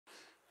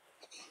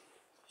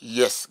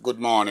Yes, good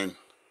morning.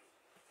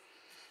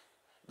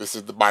 This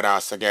is the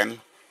badass again,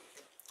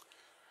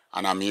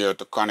 and I'm here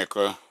to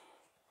chronicle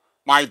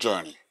my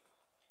journey.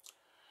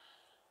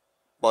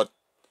 But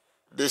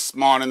this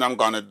morning I'm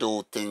gonna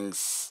do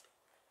things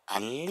a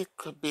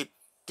little bit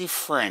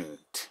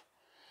different.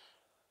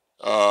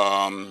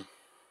 I'm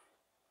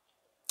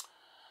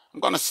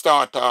gonna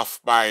start off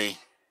by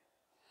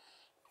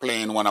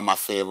playing one of my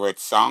favorite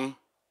songs.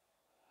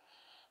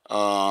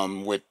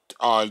 With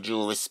all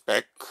due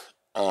respect,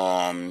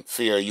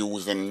 fair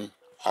using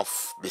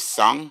of this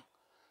song.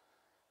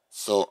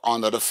 So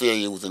under the fair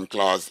using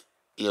clause,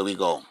 here we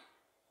go.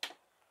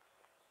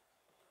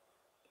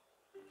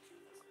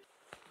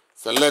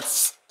 So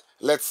let's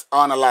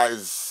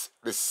analyze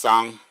this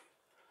song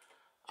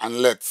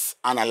and let's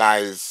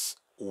analyze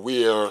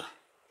where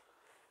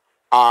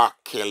R.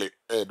 Kelly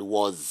Ed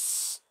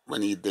was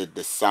when he did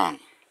this song.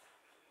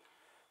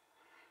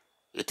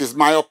 It is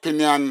my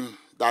opinion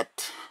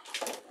that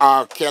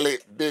R. Kelly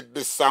did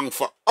this song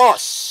for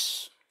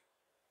us.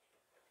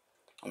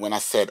 And when I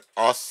said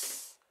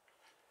us,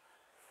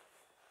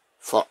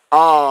 for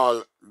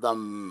all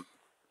the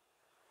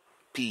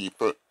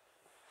people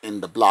in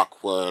the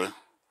black world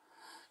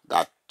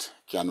that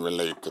can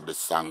relate to this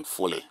song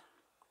fully.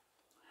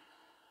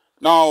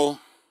 Now,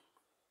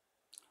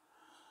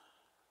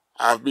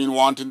 I've been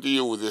wanting to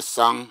use this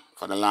song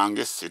for the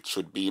longest. It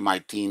should be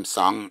my theme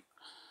song,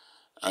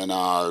 and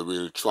I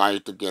will try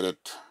to get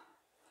it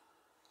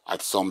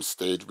at some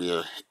stage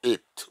where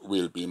it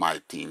will be my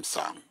theme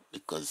song,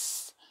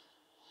 because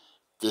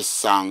this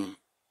song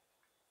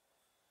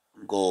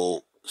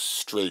go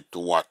straight to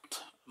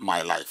what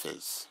my life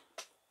is.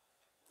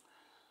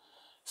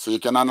 So you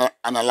can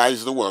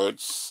analyze the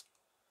words,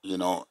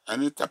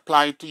 and it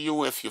apply to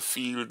you if you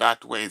feel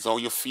that way. It's how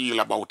you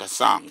feel about a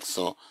song.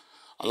 So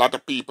a lot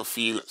of people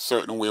feel a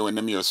certain way when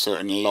they hear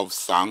certain love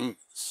song,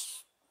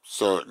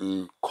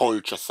 certain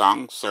culture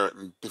song,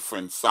 certain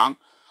different song.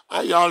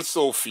 I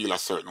also feel a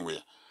certain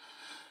way.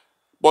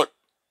 But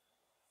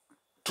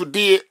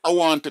today I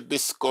want to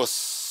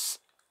discuss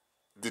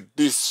the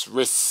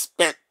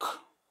disrespect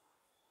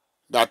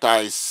that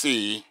I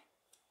see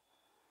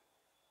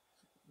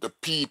the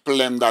people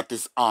that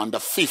is under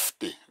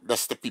 50.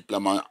 That's the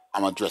people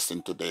I'm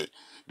addressing today.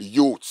 The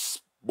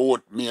youths,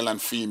 both male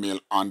and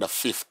female, under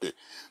 50.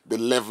 The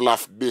level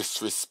of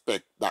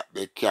disrespect that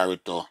they carry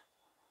to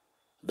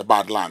the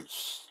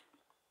Badlands.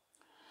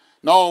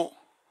 Now,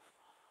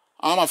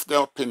 I'm of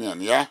the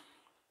opinion, yeah?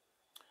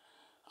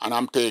 And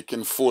I'm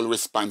taking full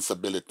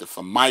responsibility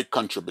for my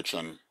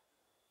contribution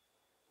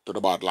to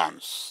the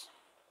Badlands.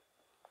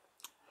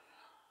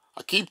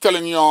 I keep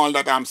telling you all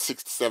that I'm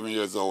 67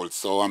 years old,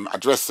 so I'm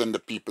addressing the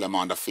people I'm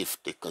under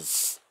 50,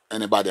 because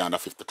anybody under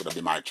 50 could have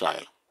been my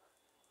child.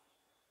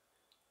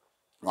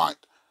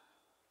 Right.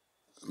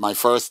 My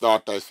first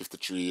daughter is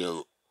 53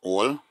 years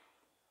old.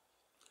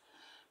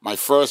 My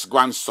first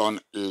grandson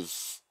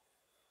is,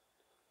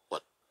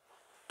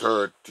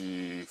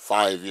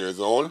 35 years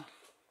old.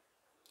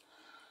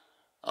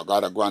 I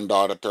got a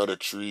granddaughter,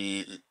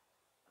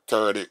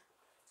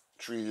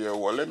 33-year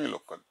old. Let me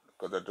look at,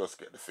 because I just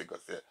get the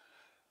figures there.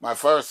 My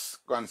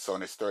first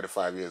grandson is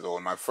 35 years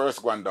old. My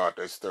first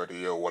granddaughter is 30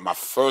 years old. My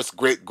first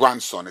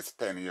great-grandson is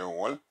 10 years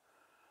old.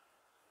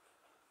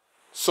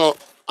 So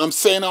I'm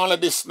saying all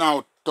of this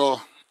now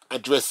to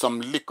address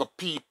some liquor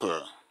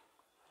people.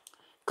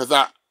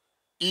 Because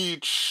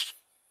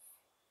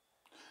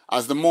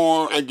as the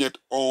more I get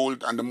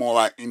old and the more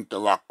I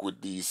interact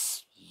with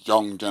these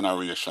young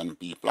generation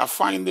people, I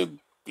find that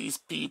these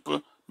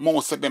people,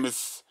 most of them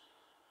is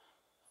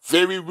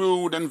very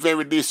rude and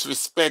very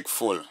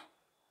disrespectful.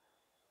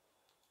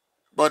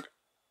 But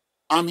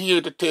I'm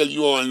here to tell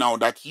you all now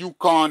that you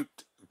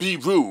can't be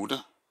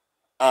rude,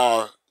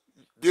 or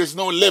there's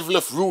no level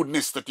of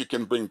rudeness that you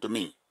can bring to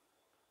me.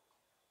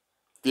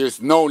 There's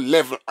no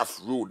level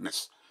of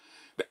rudeness.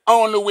 The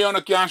only way I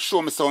can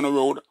show me on the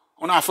road,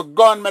 I have to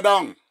gun me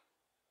down.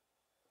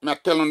 I'm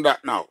telling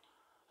that now.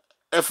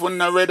 If we're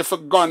not ready for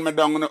gun me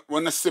down,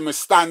 when you see me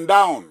stand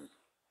down.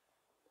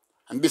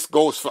 And this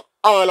goes for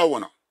all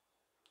of you.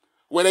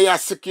 Whether you're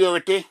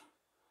security,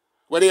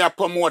 whether you're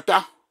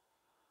promoter,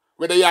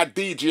 whether you're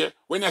DJ,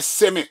 when you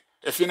see me,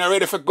 if you're not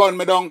ready for gun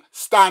me down,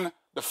 stand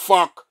the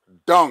fuck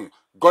down.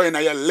 Go in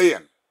your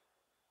lane.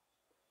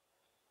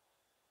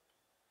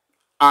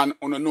 And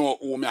you know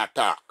who me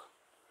attack.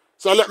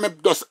 So let me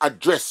just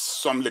address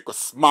some little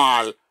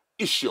small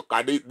issue,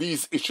 because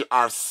these issues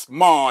are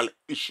small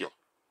issue.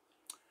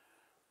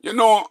 You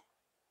know,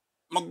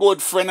 my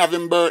good friend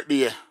having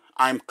birthday,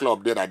 I'm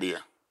club the other day.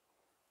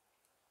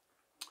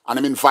 And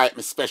him invite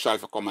me special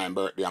for come on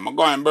birthday. I'm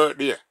going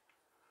birthday.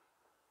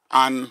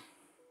 And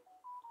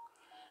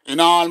in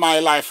all my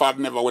life, I've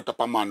never wet up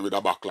a man with a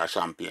bottle of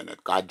champagne.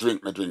 Because I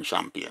drink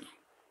champagne.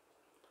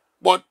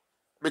 But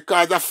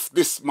because of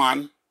this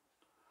man,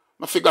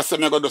 I figure I'm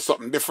going to do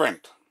something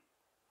different.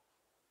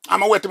 I'm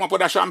going to wet him up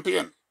with a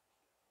champagne.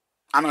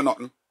 I know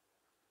nothing.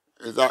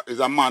 He's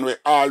a man who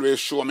always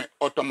show me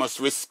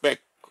utmost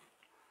respect.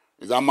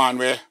 He's a man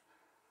where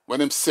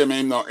When him see me,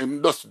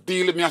 him just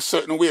deal with me a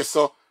certain way.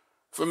 So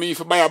for me,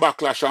 if I buy a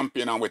bottle of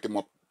champagne and wet him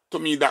up, to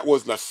me that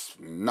was just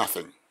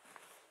nothing.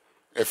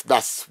 If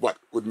that's what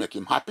would make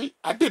him happy,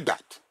 I did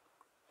that.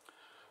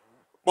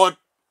 But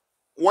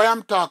why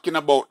I'm talking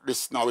about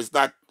this now is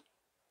that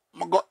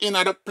I go in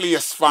at the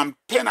place from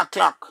 10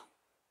 o'clock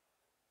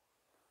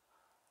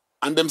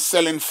and them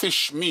selling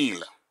fish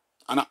meal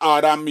and I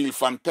order a meal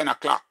from 10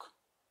 o'clock.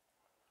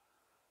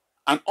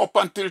 And up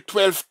until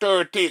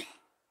 12:30,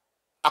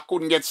 I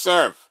couldn't get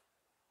served.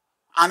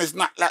 And it's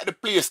not like the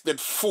place that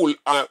full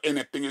or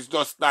anything. It's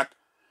just that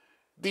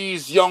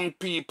these young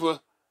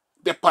people,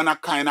 they're on a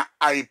kind of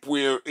hype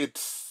where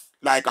it's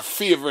like a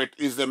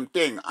favoritism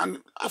thing.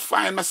 And I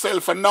find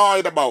myself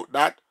annoyed about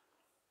that.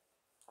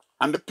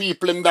 And the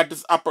people that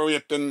is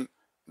operating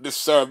the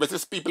service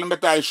is people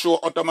that I show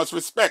utmost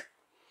respect.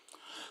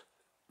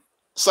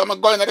 So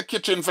I'm going to the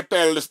kitchen to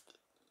tell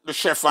the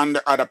chef and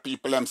the other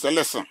people and say,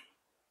 listen,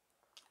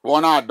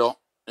 one order,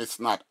 it's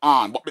not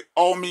on. But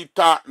how me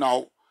talk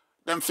now,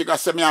 them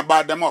figures say me I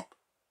bad them up.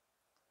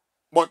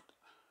 But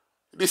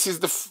this is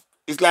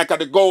it's like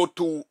the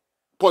go-to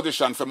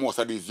position for most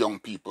of these young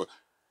people.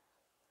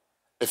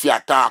 If you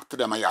talk to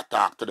them and you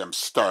talk to them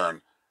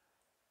stern,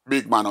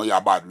 big man, or you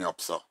bad me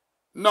up, so.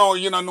 No,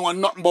 you don't know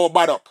nothing about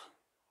bad up.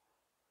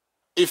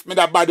 If me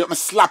that bad up, me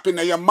slap in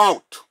your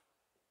mouth.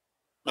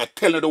 I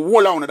tell you the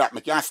whole of that,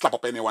 me can't slap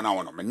up anyone I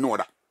want. Me know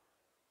that.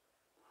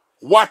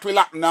 What will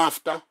happen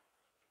after?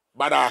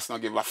 Badass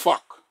not give a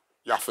fuck.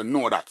 You have to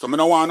know that. So I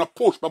don't want to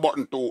push my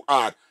button too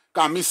hard.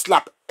 Because me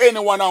slap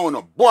anyone I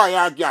want, boy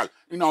or girl,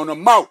 in the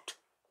mouth.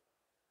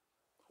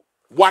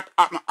 What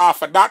happen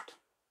after that?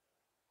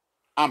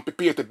 I'm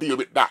prepared to deal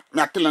with that.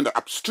 Me tell you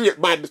that straight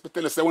badness. Me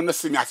tell you, say, when you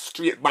see me a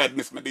straight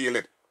badness, me deal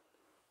with.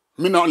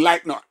 Me not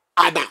like no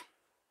other.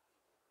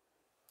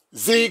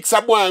 Zeke's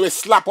a boy we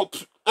slap up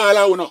all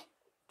I know.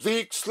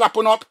 Zeke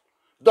slapping up,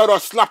 Dodo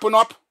slapping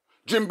up,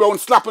 Jim Brown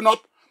slapping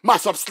up,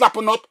 Massop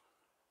slapping up,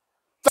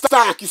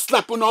 Starkey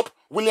slapping up,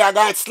 Willie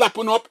Agard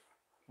slapping up,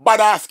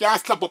 Badass can't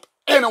slap up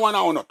anyone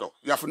I want to.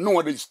 You have to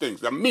know these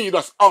things. And me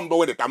just humble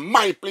with it. And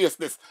my place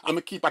this. And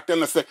me keep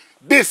telling you, say,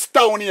 this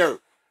town here,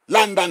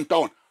 London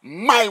town,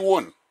 my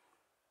one.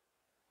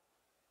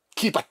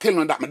 Keep telling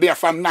you that. Me there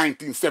from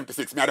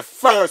 1976. Me are the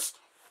first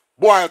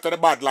boy out of the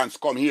Badlands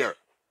come here.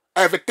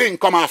 Everything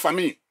come off of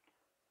me.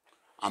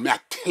 And me are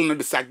telling you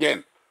this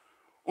again.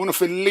 You have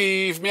to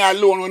leave me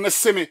alone when you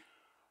see me.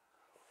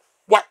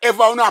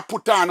 Whatever you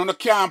put on, you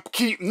can't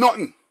keep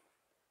nothing.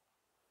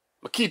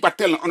 I keep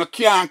telling you, you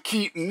can't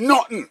keep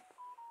nothing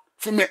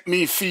to make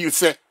me feel,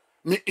 say,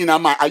 me in a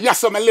man. And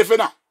yes, I'm living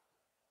now.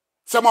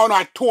 Some of you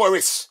are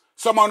tourists.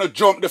 Some of you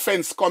jump the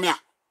fence, come here.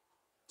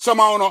 Some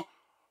of you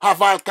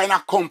have all kind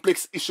of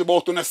complex issue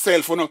about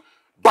yourself,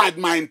 bad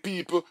mind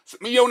people. So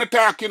me you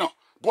talk,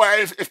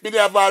 boy, if me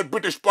have all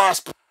British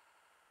passport,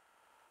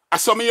 and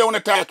some of you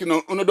talk,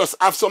 you just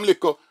have some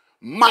little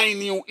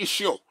minute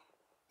issue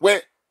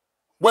where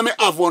me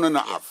have one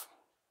not have.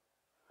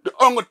 The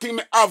only thing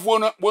me have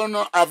one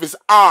not have is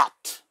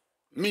art.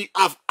 Me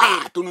have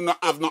art, you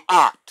not have no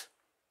art.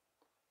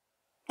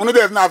 You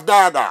doesn't have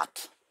dog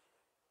art.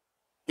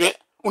 Yeah?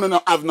 You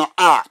not have no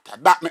art.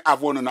 That me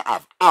have one not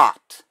have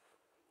art.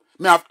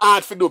 Me have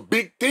art for the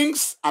big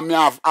things and me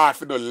have art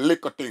for the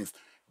little things.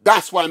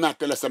 That's why I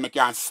tell you, so me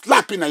can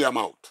slap in your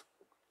mouth.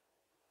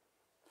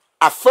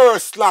 A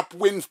first slap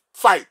win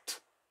fight.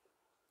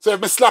 So if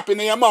me slap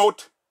in your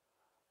mouth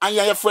and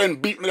your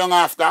friend beat me down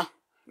after,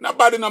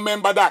 nobody no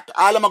remember that.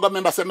 All of them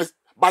remember say me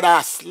but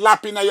I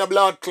slap in your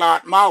blood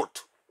clot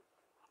mouth.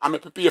 And me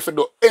prepare for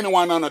do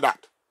anyone under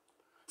that.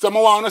 So I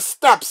want to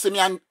stop see me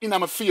in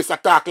my face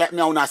attack like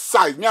me on a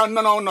size. Me on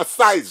no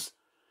size.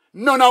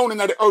 None of in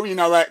the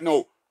arena right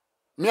now.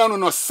 Me on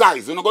no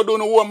size. You go do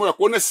no homework.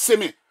 When you see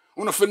me,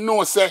 you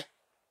know say,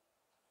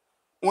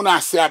 you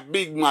say a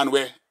big man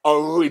where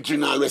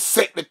original, we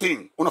set the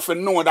thing. You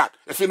know that.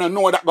 If you don't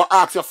know that, go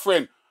ask your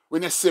friend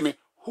when you see me,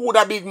 who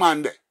that big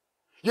man there?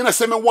 You know,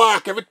 see me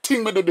walk,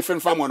 everything me do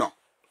different from you now.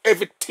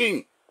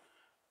 Everything.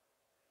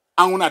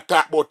 I want to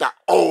talk about that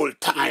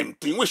all-time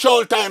thing. Which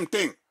all-time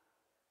thing?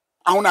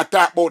 I want to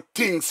talk about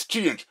things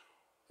change.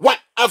 What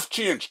have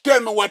changed?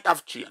 Tell me what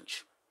have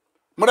changed.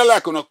 I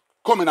like you to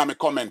come in and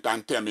comment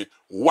and tell me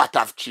what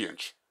have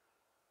changed.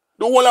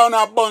 The whole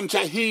of a bunch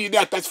of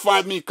that as far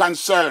as me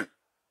concerned.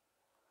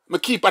 I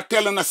keep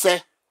telling you,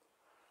 say,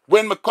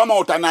 when I come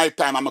out at night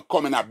time and I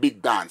come in a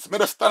big dance, I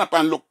just stand up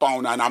and look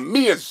down and I'm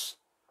amazed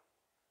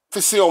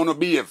to see how you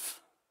behave.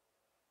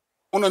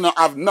 You don't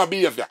have no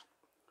behavior.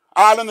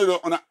 All you do,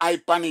 you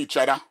hype on each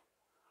other.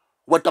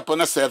 Wet up on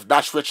yourself,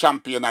 dash with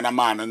champagne and a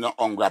man and a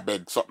hungry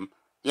beg something.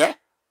 Yeah?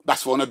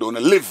 That's what you do.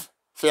 You live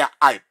for your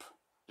hype.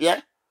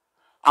 Yeah?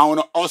 And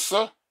you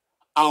hustle,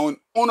 and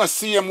you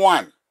see him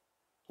one.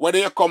 Whether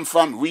you come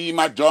from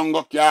Rima,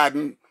 Jungle,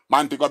 Garden,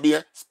 Montego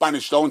Bay,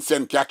 Spanish Town,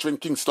 St. Catherine,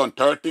 Kingston,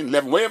 13,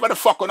 11, wherever the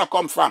fuck you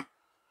come from.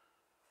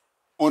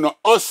 You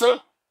hustle,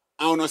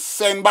 and you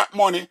send back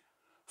money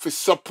to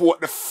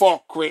support the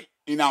fuckery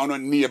in our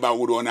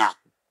neighborhood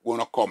where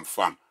you come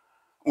from.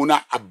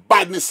 A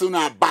badness you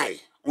buy.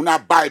 Una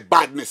buy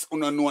badness,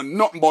 una know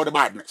nothing about the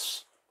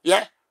badness.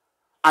 Yeah?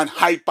 And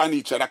hype on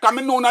each other. Because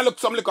I know I look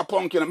some little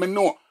punk, you know,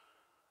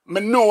 I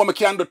know what I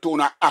can do to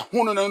una. I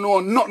don't know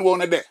nothing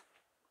about there.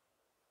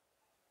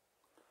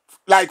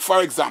 Like,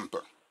 for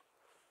example,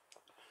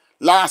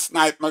 last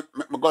night, I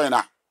going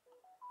to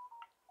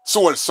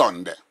Soul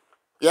Sunday.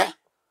 Yeah?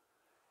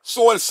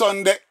 Soul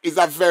Sunday is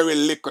a very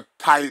little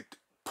tight,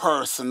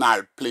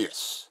 personal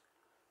place.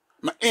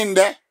 I'm in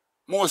there,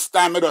 most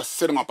time I just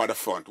sitting up at the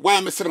front. Why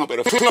am I sitting up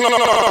at the front?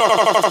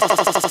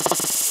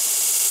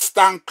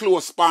 Stand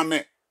close by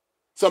me.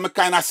 So I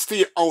kind of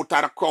stay out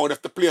of the crowd.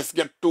 If the place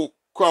get too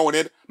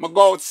crowded, I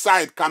go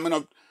outside because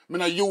I'm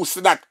not used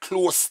to that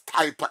close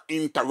type of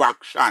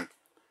interaction.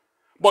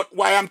 But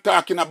why I'm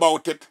talking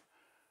about it,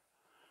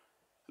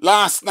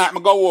 last night I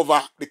go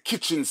over the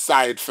kitchen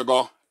side to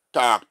go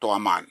talk to a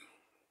man.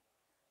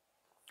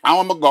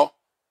 And when I go,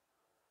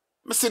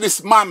 I see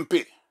this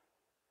mampy,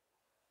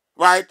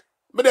 right?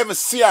 I never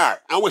see her.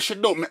 I wish she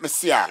don't make me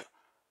see her.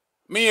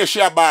 Me hear she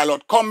a ball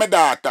out. Come my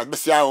daughter, I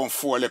see her on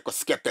 4 little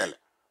skettle.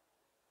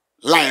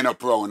 Line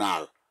up around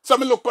her. So I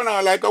look on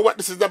her like, oh, what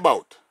this is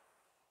about?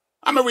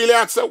 And I really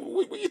ask her,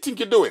 what you think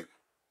you're doing?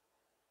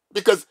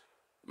 Because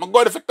I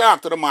go to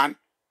talk to the man.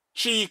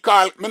 She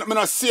call, me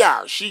not see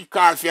her. She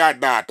call for her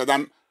daughter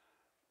and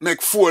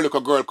make 4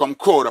 little girl come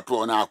crowd up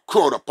around her,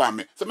 crowd up on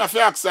me. So I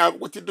ask her,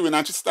 what you doing?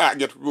 And she start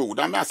get rude.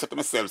 And I say to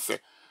myself, say,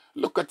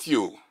 look at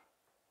you.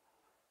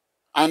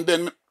 And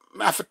then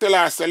I have to tell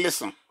her, say,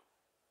 listen,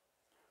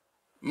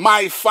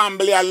 my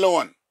family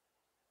alone,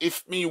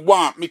 if me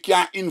want, me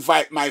can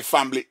invite my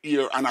family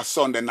here on a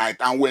Sunday night,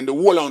 and when the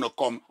whole of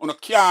come, you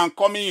can't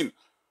come in.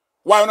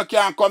 Why you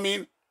can't come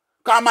in?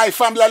 Because my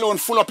family alone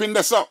full up in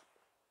the so.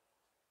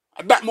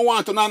 That me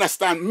want to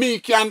understand. Me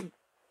can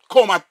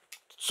come at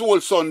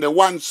Soul Sunday,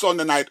 one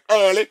Sunday night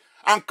early,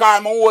 and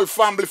call my whole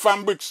family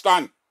from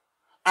Brixton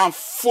and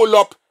full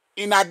up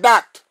in a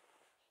that.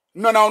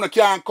 None of you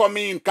can come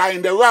in because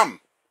in the ram.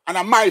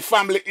 And my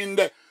family in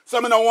there. So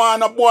I don't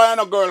want a boy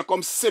and a girl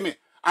come see me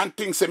and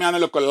think say me and a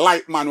little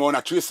light man who want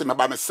to trace me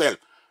by myself.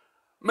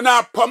 I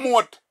not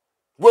promote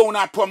where you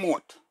not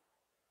promote.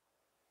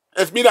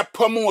 If me that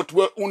promote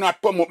where you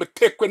not promote, me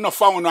take where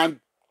enough of you and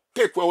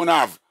take where you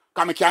have.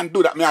 Because I can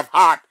do that. I have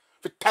heart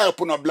to tie up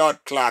on a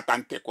blood clot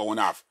and take what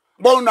you have.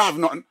 But you don't have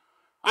nothing.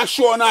 I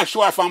show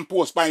if I'm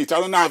post by it.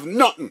 I don't have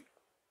nothing.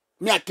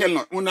 Me I tell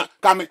you.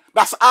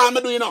 That's all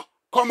I do, you know.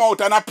 Come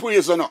out and I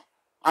praise, you know.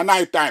 At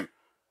night time.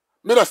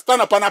 Me just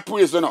stand up and I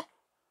praise, you know.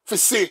 To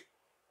see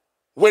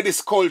where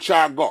this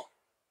culture go.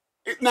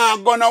 It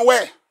not gone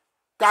away.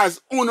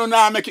 Because uno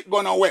now make it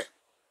gone away.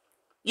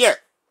 Yeah.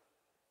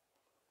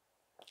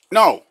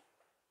 Now,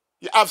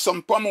 you have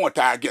some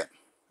promoter again.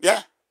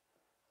 Yeah?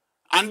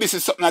 And this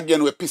is something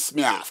again will piss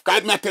me off.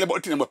 Because I tell you about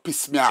the thing that will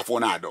piss me off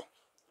when I do.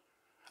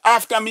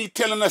 After me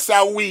telling us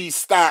how we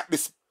start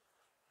this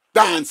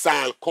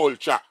dancehall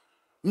culture,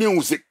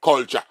 music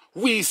culture,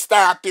 we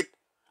start it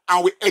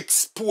and we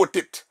export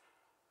it.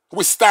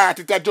 We start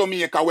it at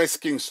Jamaica,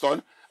 West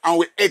Kingston, and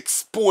we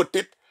export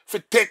it to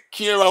take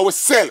care of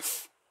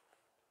ourselves.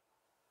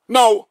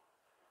 Now,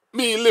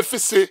 me live to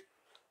see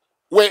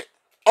where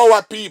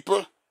our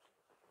people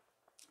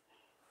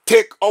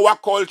take our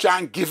culture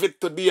and give it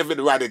to David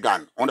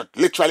Radigan. I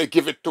literally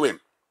give it to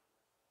him.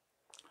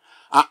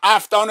 And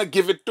after I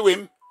give it to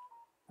him,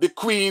 the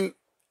Queen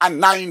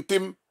anoint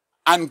him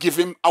and give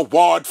him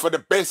award for the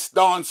best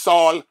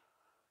dancehall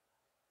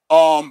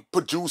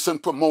producer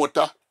and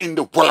promoter in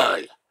the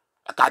world.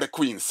 Like the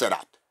Queen said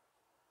that.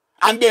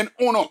 And then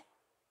uno,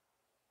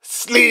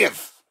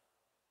 slave,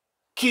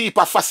 keep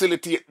or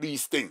facilitate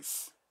these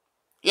things.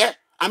 Yeah?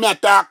 I mean, I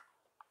talk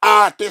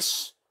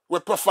artists will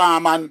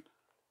perform and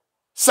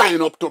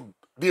sign up to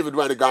David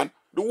Radigan.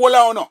 The whole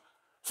of uno,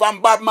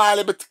 from Bob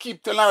Marley, but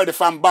keep telling already,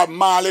 from Bob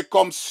Marley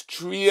come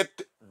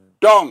straight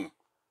down.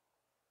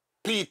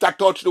 Peter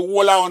touch the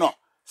whole of uno.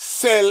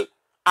 Sell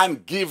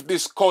and give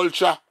this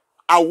culture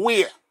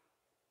away.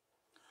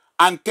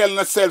 And tell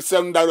yourself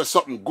that was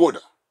something good.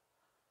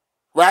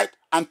 Right?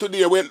 And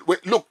today,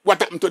 look what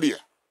happened today.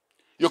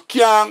 You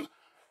can't...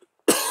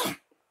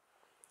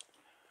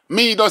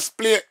 Me just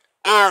play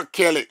R.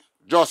 Kelly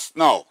just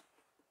now.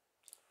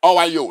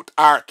 Our youth,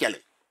 R. Kelly.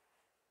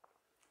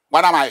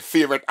 One of my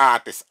favorite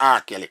artists,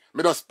 R. Kelly.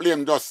 Me just play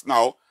him just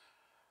now.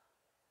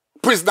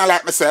 Prisoner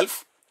like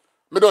myself.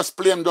 Me just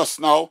play him just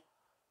now.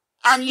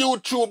 And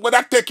YouTube, but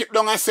I take it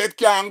down and said,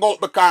 can't go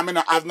because I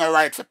don't have no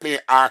right to play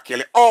R.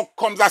 Kelly. How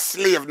comes a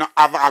slave not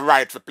have a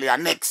right to play a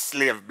next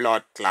slave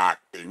blood clot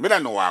thing? Me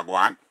don't know what I go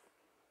on.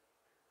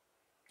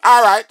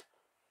 Alright.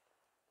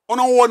 You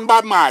don't own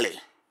Bob Marley.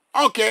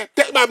 Okay,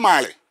 take Bob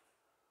Marley.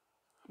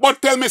 But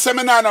tell me say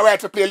me not no right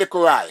to play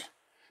Little Rai.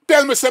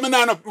 Tell me say me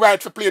not no right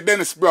to play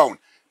Dennis Brown.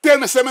 Tell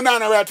me say me not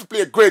no right to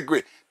play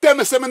Gregory. Tell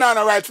me say me not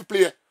no right to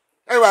play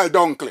Errol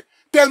Dunkley.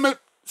 Tell me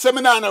say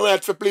me not no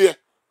right to play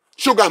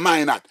Sugar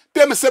Minot.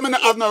 Tell me say me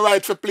not have no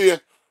right to play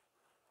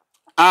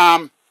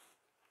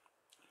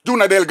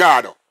Juna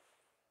Delgado.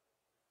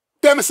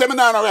 Tell me say me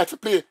not no right to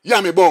play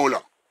Yami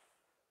Bowler.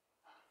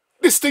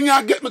 This thing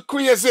here get me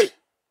crazy.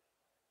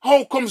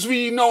 How comes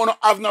we now not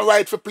have no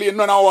right to play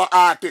none of our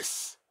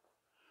artists?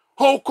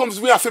 How comes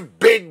we have to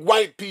beg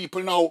white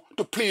people now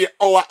to play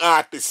our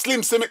artists?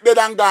 Slim Smith dead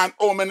and gone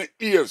how many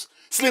years?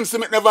 Slim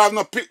Smith never have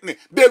no pitney.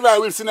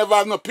 Delroy Wilson never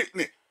have no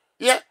pitney.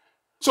 Yeah?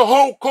 So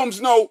how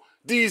comes now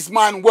these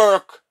man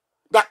work,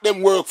 that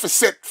them work for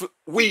set for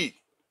we?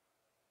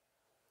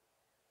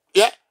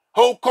 Yeah?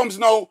 How comes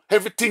now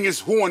everything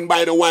is owned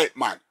by the white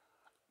man?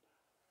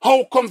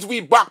 How comes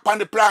we back on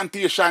the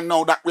plantation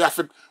now that we have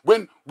to,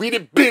 when we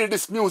did build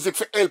this music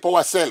for help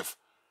ourselves?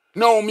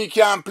 Now me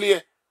can't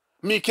play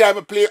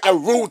a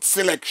root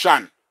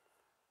selection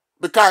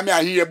because me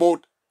I hear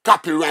about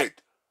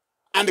copyright.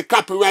 And the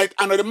copyright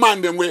and the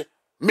man them will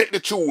make the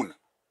tune.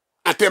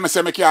 I tell me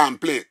say me can't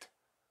play it.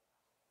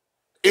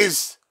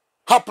 Is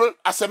Apple,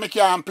 I say me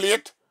can't play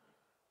it.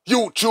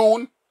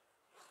 U-Tune,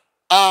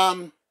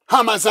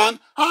 Amazon,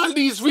 all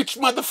these rich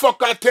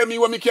motherfuckers tell me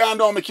what me can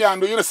do, me can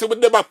do. You know, see,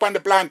 with the back on the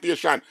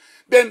plantation.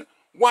 Then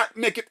what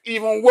make it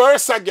even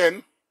worse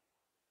again?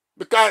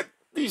 Because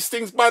these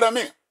things bother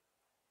me.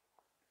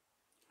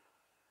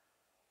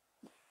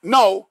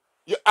 Now,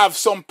 you have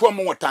some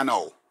promoter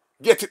now.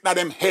 Get it in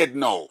them head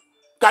now.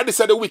 Because this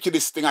is the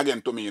wickedest thing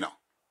again to me, you know.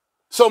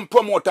 Some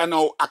promoter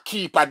now a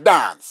keep a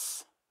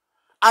dance.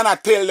 And I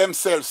tell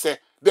themselves, say,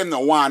 them no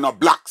want no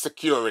black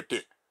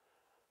security.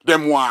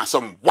 Them want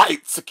some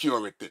white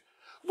security.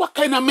 What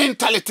kind of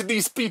mentality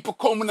these people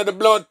coming to the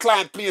blood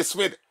clot place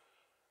with?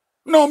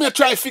 Now me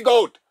try to figure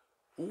out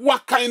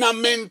what kind of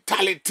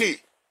mentality.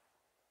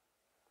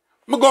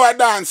 Me go a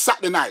dance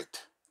Saturday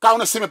night. Because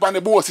I see me on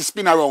the bossy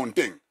spin around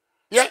thing.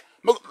 Yeah?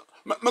 Me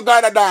go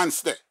a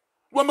dance there.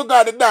 When me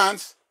go to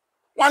dance,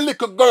 one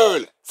little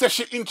girl says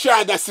she in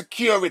charge of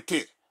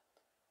security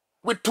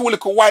with two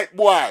little white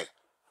boy.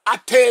 I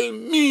tell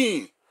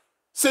me,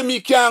 say me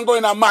can't go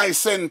in a my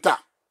center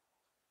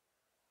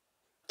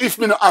if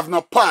me not have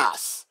no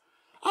pass.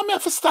 I may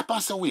have to stop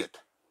and say, wait,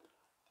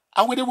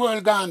 how where the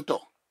world gone to?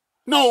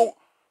 Now,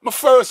 my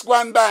first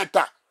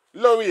granddaughter,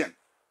 Lorraine,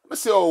 I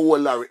say how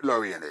old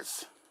Lorraine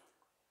is.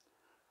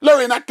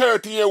 Lorraine at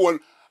 30-year-old.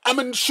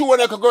 I'm sure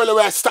like a girl who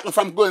has stopped me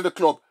from going to the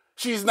club.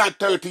 She's not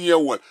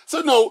 30-year-old.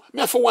 So now,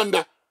 me have to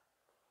wonder,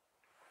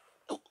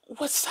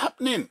 what's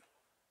happening?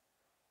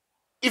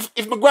 If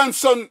my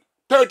grandson,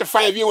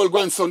 35-year-old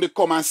grandson, they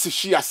come and see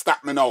she has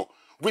stopped me now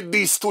with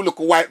these two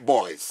little white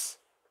boys.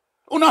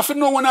 You don't have to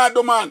know what I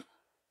do, man.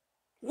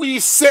 We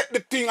set the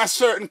thing a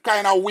certain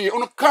kind of way.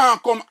 You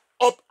can't come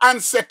up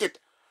and set it.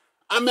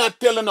 And me I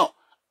tell you now.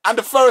 And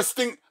the first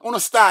thing, you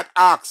start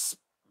ask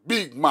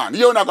big man.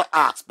 You're not going to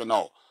ask me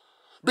now.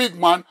 Big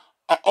man,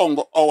 I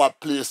go our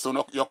place,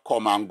 you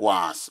come and go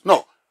and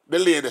no, the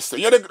lady say,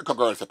 you're the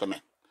girl said to me.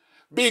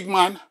 Big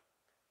man,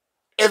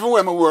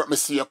 everywhere I work, I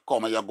see you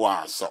come and you go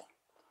and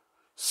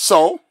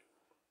so,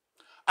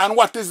 and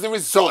what is the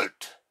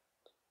result?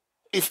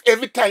 If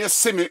every time you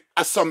see me,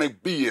 I saw me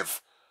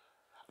behave,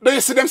 do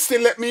you see them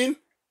still let me in?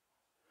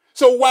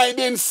 So why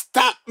then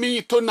stop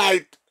me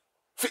tonight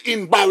for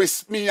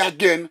embarrass me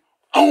again,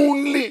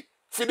 only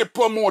for the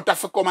promoter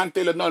to come and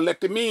tell you not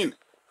let him in?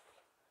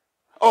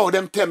 Oh,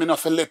 them tell me not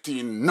to let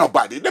in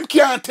nobody. Them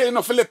can't tell you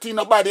not to let in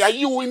nobody. Are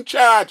you in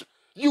charge?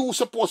 You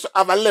supposed to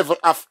have a level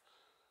of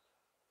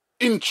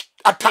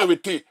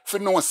authority for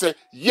no one say,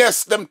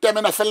 yes, them tell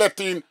me not to let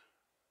in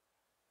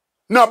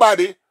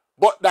nobody,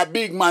 but that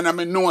big man I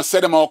mean no one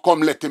said them all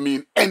come let him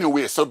in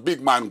anyway, so big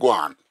man go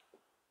on.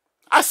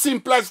 As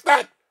simple as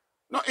that.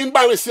 Not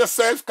embarrass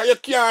yourself, because you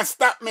can't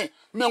stop me.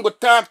 Me I'm going to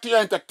talk to you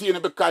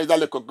entertaining because that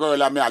little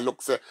girl and me I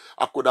look say,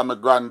 I could have my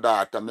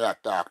granddaughter me I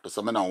talk to,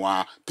 so I don't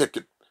want to take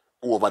it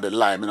over the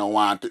line. I don't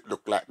want it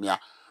look like me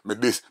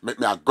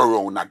I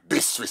go around and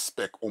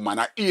disrespect woman.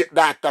 I hate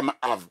that time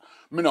I have.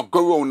 Me not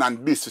go around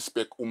and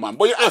disrespect woman.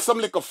 But you have some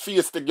little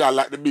face the girl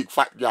like the big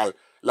fat girl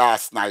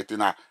last night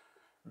in a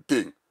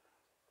thing.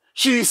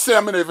 She say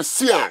I never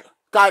see her.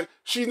 Because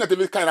she's not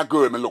the kind of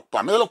girl me look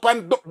for. Me look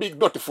for big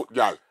dirty foot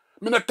girl.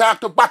 Me not talk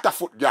to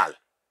butterfoot girl.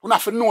 You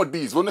have to know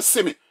these. When you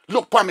see me,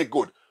 look for me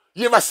good.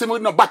 You ever see me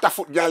with no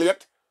butterfoot girl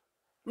yet?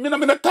 Me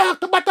not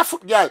talk to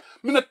butterfoot girl.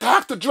 Me not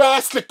talk to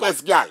dry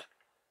slippers girl.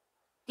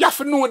 You have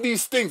to know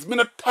these things. Me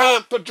not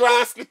talk to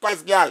dry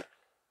slippers girl.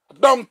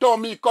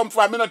 Downtown me come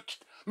from. Me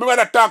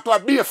rather talk to a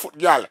barefoot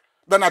girl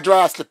than a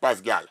dry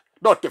slippers girl.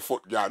 Dirty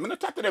foot girl. Me not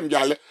talk to them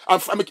girl.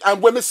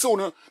 And when me see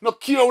no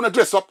care when I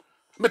dress up,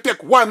 me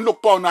take one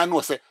look on and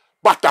know say,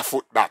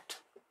 butterfoot that.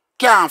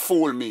 Can't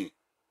fool me.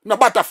 No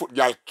butterfoot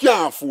girl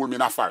can't fool me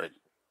in a foreign.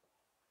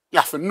 You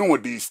have to know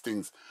these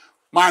things.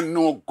 Man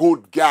know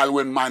good girl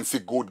when man see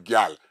good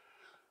girl.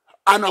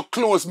 And a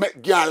close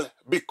met girl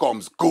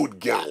becomes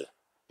good girl.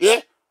 Yeah?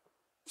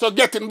 So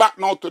getting back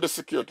now to the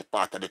security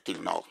part of the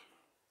thing now.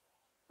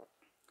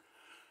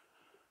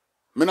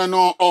 I don't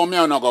know how me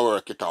not going to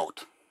work it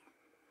out.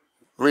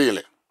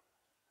 Really.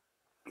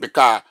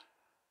 Because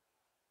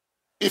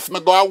if I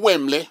go to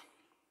Wembley,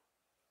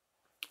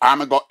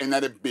 I'm go in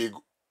the big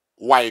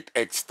white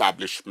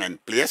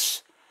establishment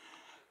place,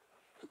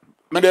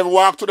 I never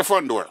walk to the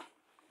front door.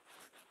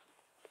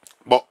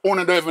 But you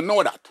don't even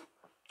know that.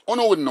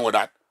 You wouldn't know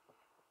that.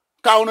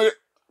 Because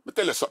me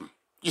tell you something.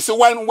 You see,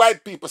 when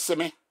white people see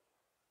me,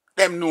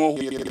 them know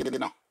who you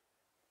know.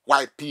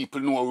 White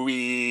people know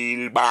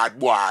real bad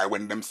boy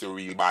when them say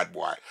real bad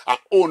boy. And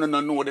uno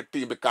no know the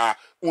thing because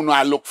uno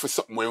I look for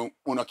something where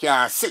uno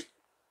can't see.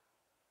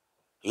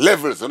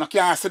 Levels, uno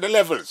can't see the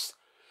levels.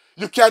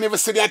 You can't even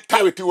see the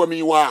authority when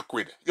me walk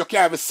with. You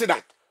can't even see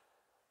that.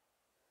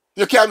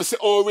 You can't even see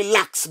how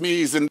relaxed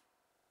me is. And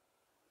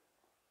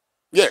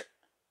yeah,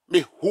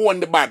 me own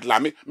the battle.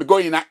 Me go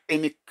in at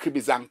any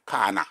cribs and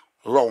corner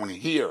round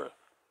here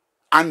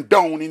and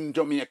down in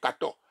Jamaica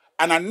too.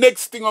 And the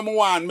next thing I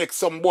want make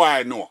some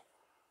boy know.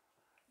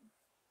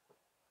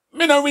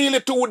 Me no really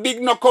too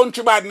dig no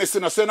country badness,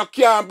 you know, so you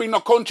can't bring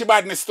no country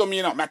badness to me,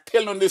 you know. I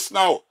tell you this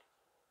now.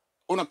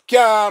 You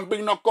can't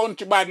bring no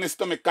country badness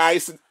to me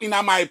because it's in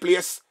my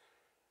place.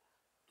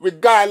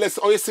 Regardless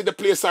how you see the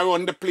place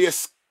around the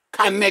place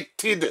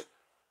connected.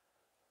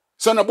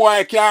 So no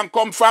boy can't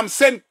come from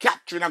St.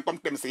 Catherine and come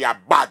to me say you're a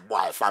bad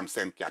boy from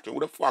St. Catherine. Who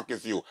the fuck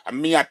is you?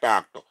 And me I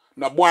talk to.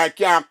 No boy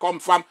can't come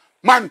from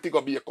Montego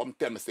Bay come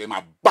tell me say I'm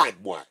a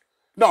bad boy.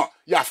 No,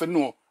 you have to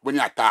know when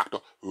you talk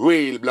to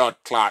real blood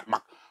clot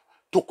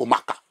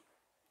Tukumaka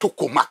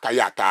you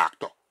talk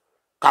to.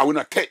 Because we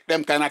not take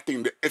them kind of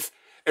thing.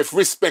 If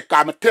respect,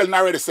 I'm telling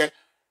already say,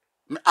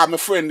 I'm a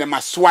friend them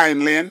a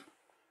swine lane,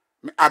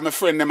 I'm a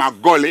friend them a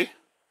gully,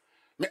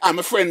 I'm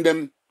a friend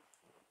them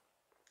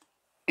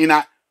in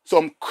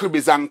some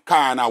cribs and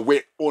corner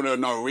where owner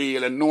not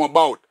really know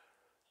about.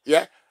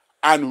 Yeah?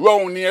 And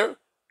round here,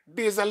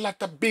 there's a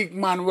lot of big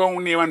man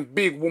round here and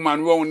big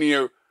woman round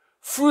here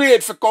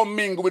afraid to come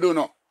mingle with you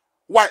know.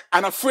 Why?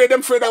 And afraid them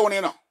afraid of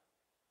you know.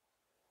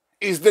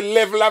 Is the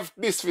level of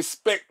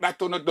disrespect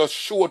that you know does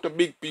show to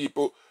big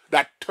people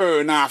that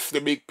turn off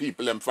the big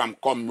people them from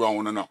come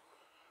round, you know.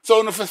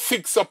 So if you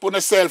fix up on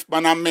yourself,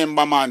 man, and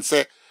remember, man,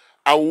 say,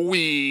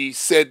 we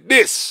said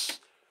this.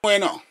 You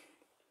know,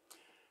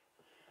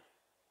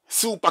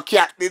 Super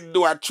Cat did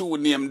do a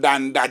tune named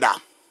Dan Dada.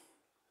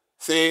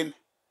 Saying,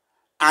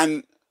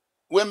 and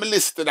when me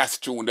listen to that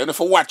tune, then if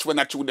you watch when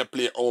that tune they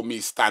play, how me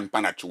stand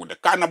pan a tune, the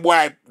kind of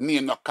boy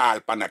name no call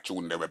pan a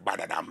tune, they were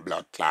better than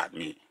blood clot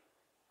me.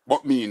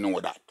 But me know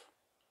that.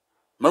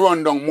 Me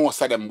run down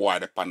most of them boy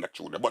the pan the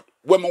tune. But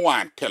when me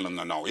want to tell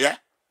them now, yeah?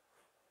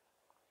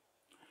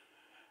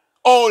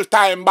 All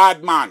time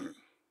bad man,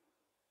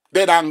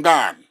 dead and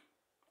gone.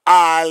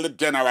 All the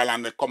general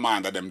and the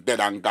commander them dead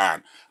and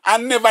gone.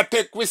 And never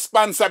take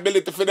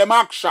responsibility for them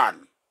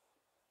action.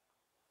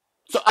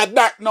 So at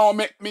that now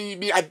make me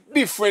be a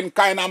different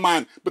kind of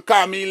man.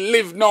 Because me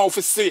live now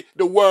to see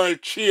the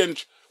world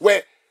change.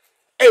 Where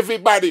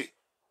everybody,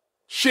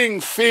 Sinn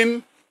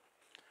Féin,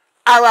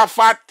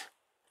 Arafat,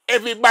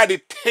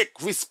 everybody take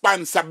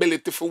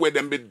responsibility for where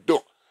them be do.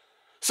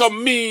 So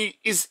me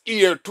is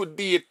here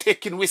today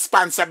taking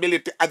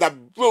responsibility as a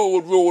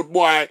road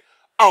boy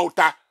out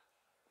of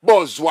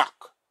buzzwalk.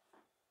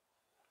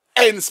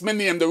 Hence me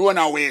name the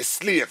runaway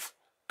slave.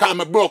 Because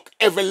I broke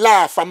every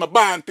law from my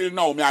born till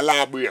now, me a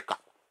law breaker.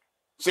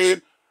 See?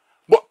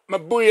 But I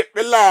break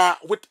the law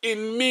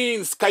within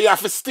means because you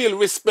have to still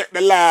respect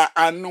the law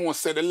and know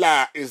say the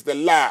law is the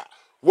law.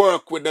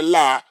 Work with the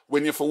law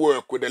when you have to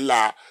work with the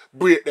law.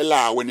 Break the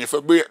law when you have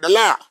to break the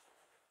law.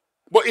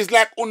 But it's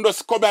like one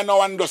just come here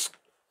now and just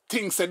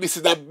think that this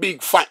is a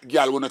big fat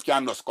girl when you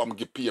can just come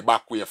give pay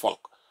back where you fuck.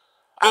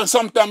 And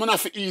sometimes you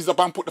have to ease up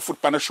and put the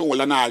foot on the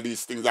shoulder and all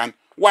these things and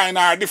whine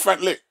her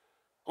differently.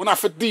 You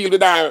have to deal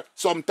with her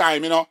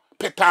sometime, you know,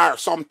 pet her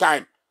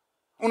sometime.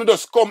 You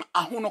just come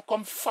and you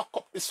come fuck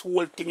up this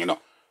whole thing, you know.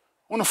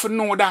 You have to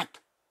know that.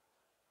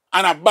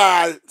 And a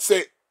ball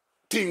say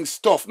things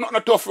tough.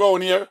 Nothing tough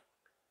around here.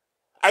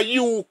 And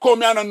you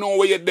come here and know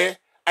where you're there.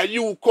 And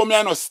you come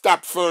here and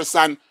stop first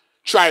and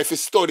try to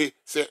study.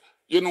 Say,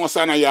 you know,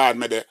 son, a yard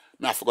me there.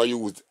 I have to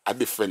use a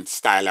different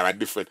style or a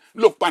different.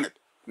 Look on it.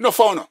 No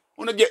fun.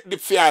 You get deep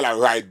feel and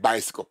ride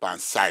bicycle on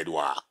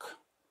sidewalk.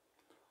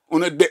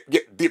 You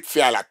get deep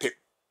feel and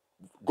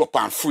go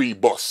on free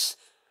bus.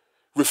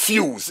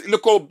 Refuse.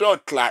 Look how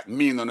blood clot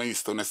mean on the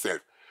east on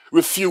yourself.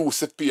 Refuse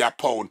to pay a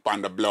pound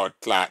on the blood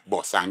clot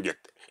bus and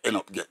end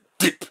up get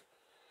deep.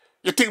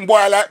 You think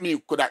boy like me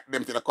could have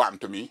them to come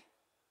to me?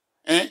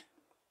 Eh?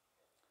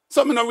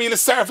 So I'm not really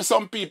sorry for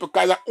some people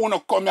because I wanna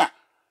come here.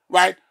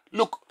 Right?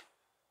 Look,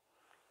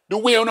 the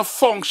way I wanna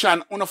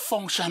function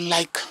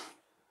like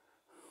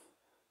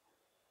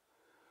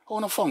I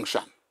wanna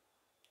function.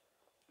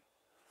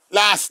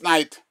 Last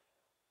night,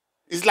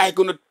 it's like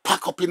gonna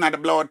pack up in the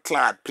blood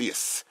clot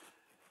place.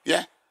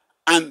 Yeah?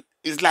 And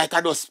it's like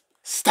I just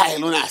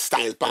style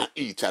upon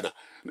each other.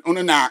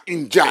 You know,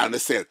 enjoy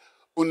yourself.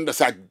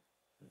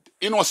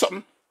 You know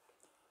something?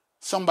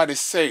 Somebody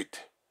said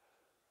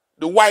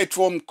the white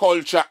room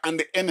culture and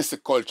the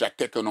NSC culture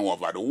taking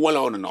over. The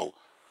whole of now.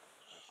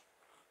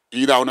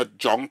 Either on a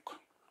junk,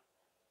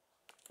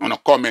 on a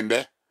come in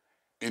there,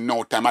 in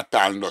no time at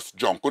all, and just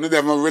junk. You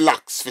never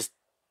relax,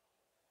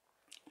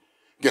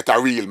 get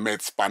a real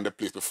meds span the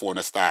place before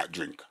you start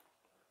drink.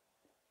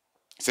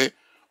 See?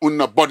 You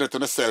no bother to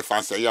yourself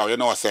and say, yo, you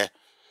know, say,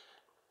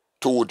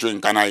 2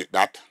 drink and I eat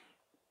that.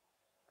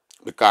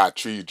 Because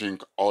 3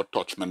 drink or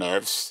touch my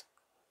nerves.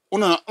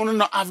 Uno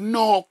not have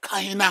no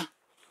kind of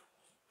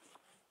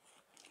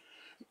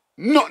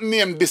nothing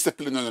named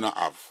discipline you not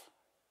have.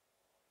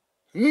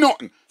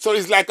 Nothing. So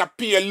it's like a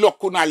pay luck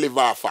you not live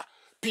off of.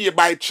 Pay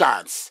by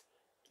chance.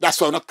 That's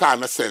why I don't call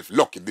myself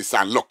lucky this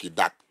and lucky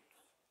that.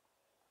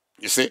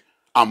 You see?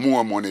 And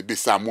more money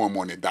this and more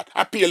money that.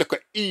 I pay like a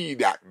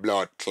idiot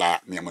blood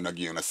clot name when I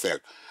give myself.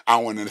 I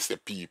want to say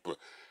people.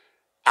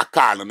 I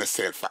call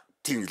myself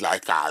things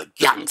like a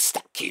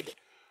gangster kid.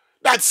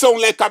 That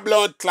sound like a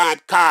blood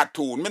clot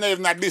cartoon. Me not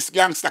even this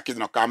gangster kid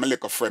no call me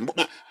like a friend.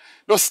 But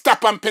just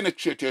stop and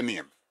penetrate your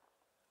name.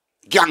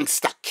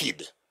 Gangster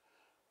kid.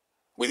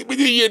 When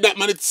you hear that,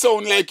 man, it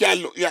sound like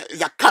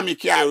it's a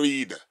comic you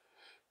read.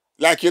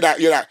 Like you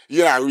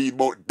read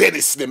about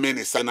Dennis the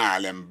Menace and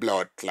all them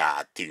blood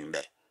clot thing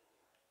there.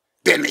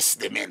 Dennis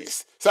the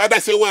Menace. So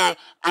that's the one.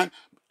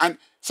 And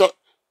so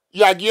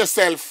you give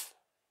yourself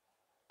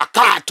a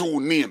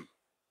cartoon name.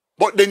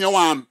 But then you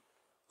want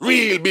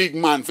real big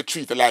man for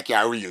treat you like you're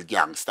a real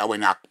gangster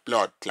when you're a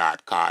blood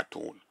clot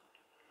cartoon.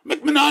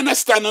 Make me not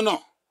understand, you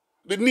know.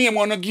 The name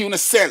wanna give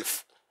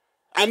yourself.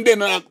 And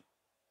then you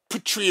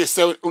portray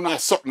yourself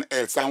something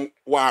else and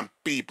want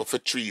people to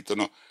treat you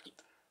know,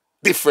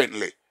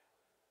 differently.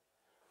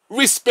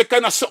 Respect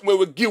is not something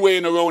we give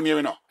away around here,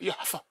 you know. You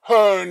have to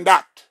earn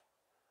that.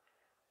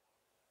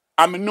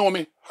 And I know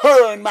me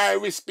earn my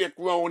respect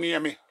around here.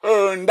 Me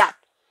earn that.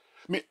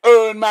 Me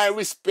earn my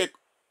respect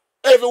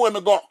everywhere me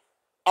go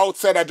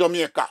outside of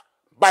Jamaica.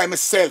 By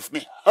myself,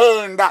 me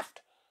earn that.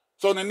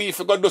 So I need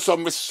to go do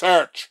some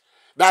research.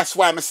 That's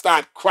why I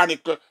start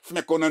Chronicle to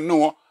make you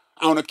know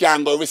and you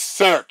can go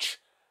research.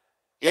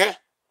 Yeah?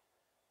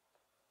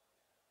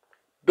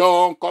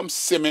 Don't come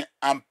see me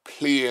and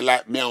play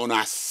like me on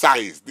a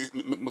size.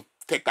 Me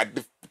take a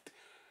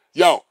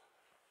yo.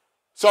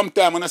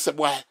 Sometimes when I say,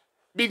 boy,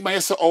 big man,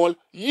 you're so old.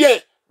 Yeah,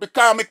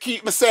 because I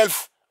keep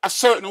myself a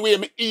certain way.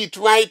 Me eat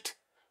right,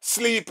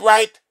 sleep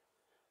right.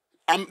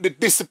 And the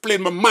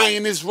discipline, my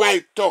mind is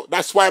right too.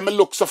 That's why I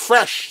look so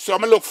fresh. So I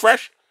look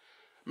fresh.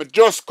 I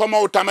just come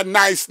out of a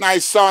nice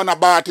sauna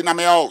bath in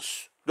my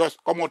house.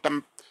 Just come out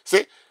and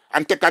see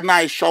and take a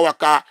nice shower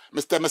car.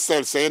 I tell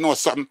myself, say, you know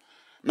something,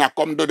 I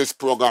come do this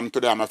program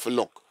today, I have to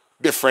look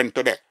different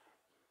today.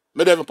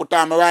 I never put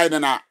on my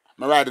riding at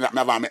I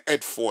have on my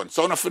headphones.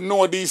 So if you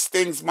know these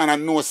things, man, I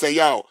know say,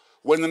 yo,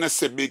 when you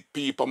say big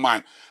people,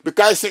 man.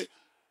 Because see,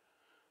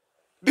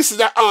 this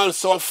is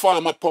also a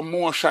form of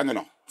promotion, you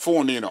know,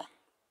 for me, you know.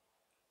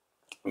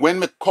 When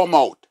me come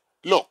out,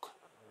 look,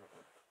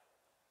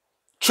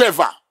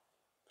 Trevor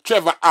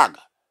Ag,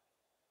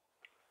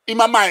 in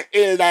my mind,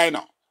 elder, you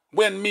know,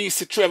 when me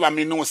see Trevor,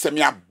 me know say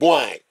me a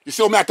boy. You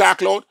see how me I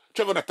talk loud?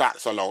 Trevor not talk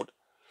so loud.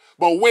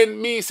 But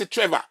when me see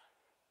Trevor,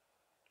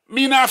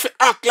 me not have to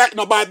act like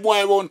no bad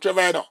boy around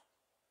Trevor, you know.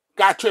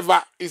 Because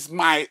Trevor is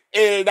my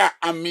elder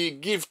and me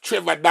give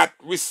Trevor that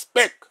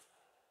respect.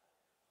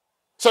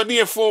 So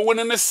therefore, when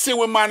you see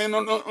a man,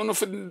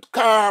 you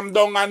calm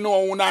down and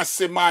know when I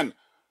say man.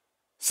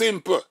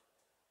 Simple.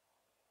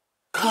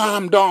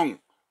 Calm down.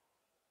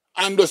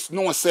 And just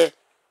know, say,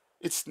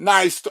 it's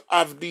nice to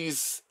have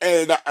these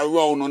elder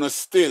around on us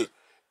still.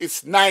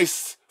 It's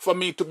nice for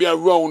me to be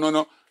around on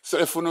us. So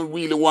if you don't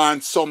really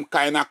want some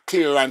kind of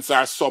clearance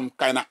or some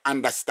kind of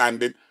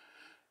understanding,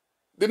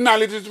 the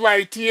knowledge is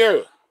right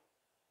here.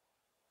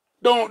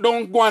 Don't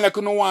go on like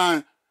you don't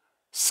want to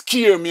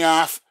scare me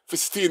off for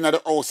staying at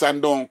the house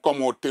and don't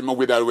come out till me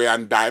wither away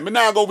and die. Me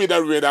not go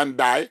wither away and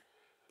die.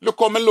 Look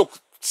how me look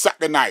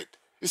Saturday night.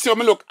 You see how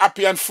me look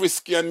happy and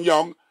frisky and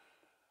young.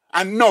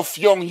 And enough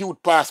young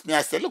youth pass me.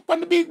 I say, look on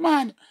the big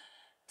man.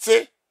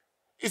 See?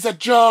 It's a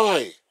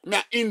joy. Me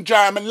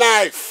enjoy my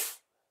life.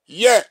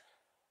 Yeah.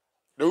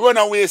 The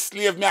runaway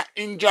slave, me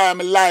enjoy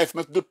my life.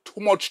 Me do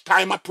too much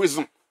time in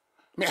prison.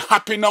 Me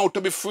happy now to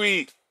be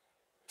free.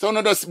 So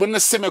when you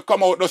see me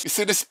come out, you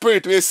see the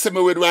spirit we see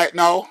me with right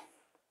now?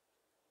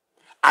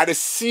 Are the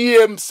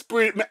same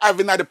spirit me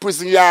having at the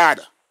prison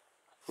yard.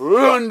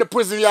 Run the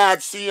prison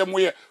yard same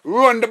way.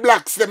 Run the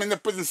blacks them in the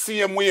prison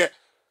same way.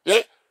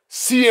 Yeah?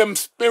 Same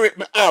spirit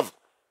me have.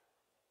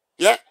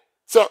 Yeah?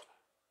 So,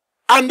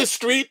 on the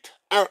street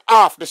or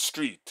off the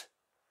street,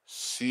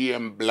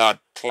 same blood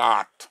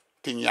clot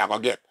thing you gonna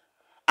get.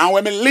 And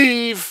when me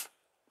leave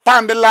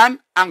upon the land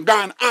and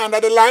gone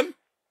under the land,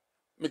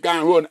 me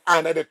can run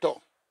under the town.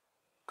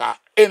 Because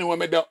anywhere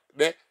me do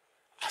there,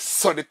 I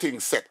saw the thing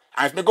set.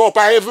 And if me go up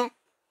to heaven,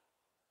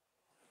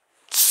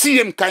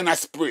 same kind of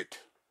spirit.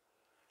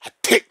 I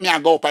take me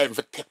and go up and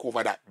take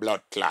over that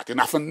blood clot. You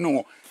have to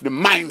know the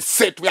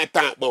mindset we are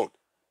talking about.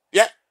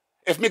 Yeah?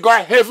 If me go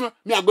to heaven,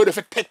 me I go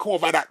to take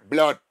over that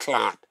blood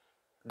clot.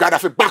 God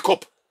have to back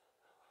up.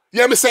 You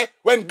hear me say?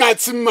 When God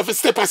see me, I have to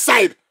step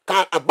aside.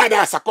 Because a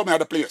badass are coming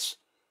out of the place.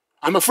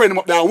 I'm a friend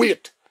up there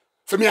wait.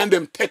 For me and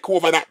them take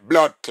over that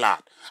blood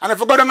clot. And if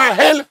I go down to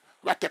hell,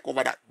 we take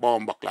over that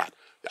bomb clot.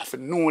 You have to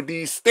know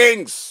these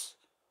things.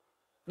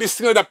 This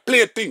is not a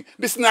play thing.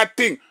 This is not a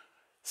thing.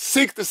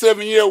 6 to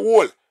 7 year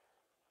old.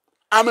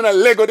 I'm in a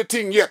leg of the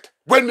thing yet.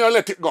 When me I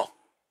let it go?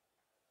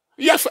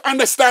 You have to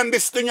understand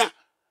this thing.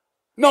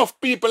 Enough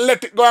people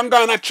let it go and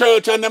go in a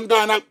church and them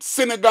go in a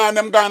synagogue and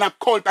them go in a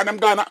cult and them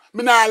go in a...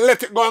 Me not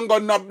let it go and go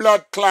in a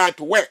blood clot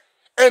way.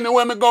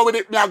 Anywhere me go with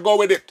it, me I go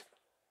with it.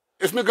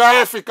 If me go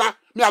Africa,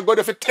 me I go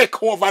there to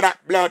take over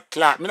that blood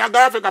clot. Me not go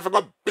Africa for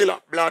go build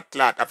up blood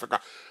clot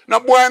Africa. No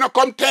boy no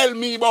come tell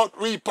me about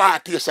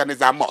repartition is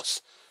a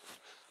must.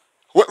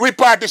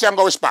 Repartition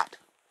go spot.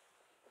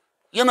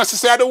 You know,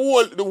 say the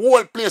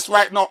whole place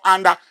right now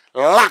under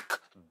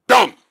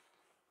lockdown.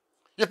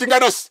 You think I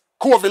just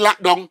COVID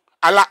lockdown?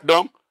 A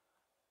lockdown?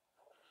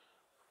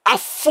 A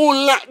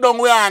full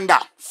lockdown we are under.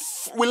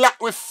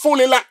 We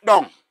fully locked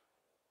down.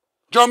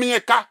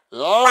 Jamaica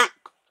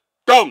locked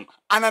down.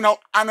 And I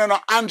know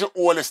Andrew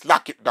always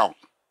lock it down.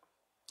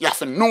 You have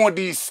to know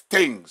these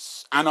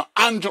things. I know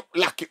Andrew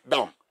lock it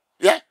down.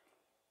 Yeah?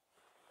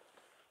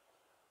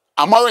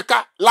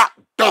 America locked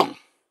down.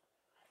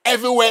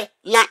 Everywhere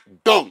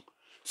locked down.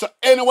 So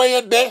anywhere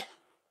you're there,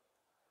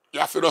 you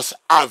have to just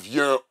have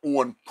your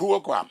own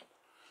program.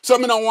 So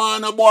me don't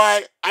want a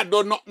boy, I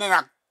don't know nothing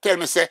that tell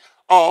me say,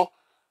 oh,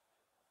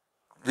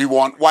 we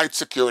want white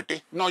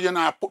security. No, you're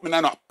not put me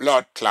in a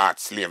blood clot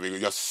slavery. You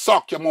just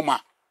suck your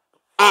mama.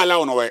 All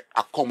I know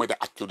I come with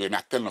the attitude and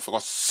I tell me to go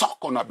suck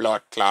on a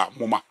blood clot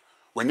mama.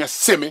 When you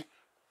see me,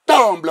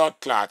 don't blood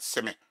clot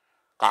see me.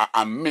 Because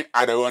I'm me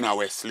I the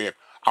runaway slave.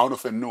 I don't know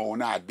if you know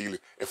how I deal.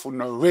 If you're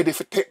not ready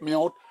to take me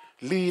out,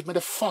 leave me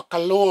the fuck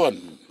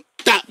alone.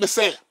 That me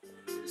say.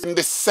 In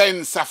the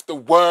sense of the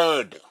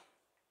word.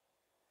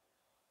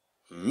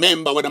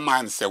 Remember what the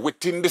man said.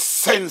 Within the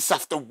sense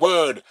of the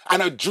word.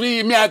 And a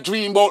dream, I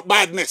dream about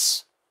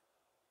badness.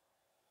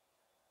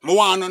 I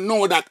want to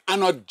know that.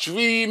 And a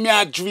dream,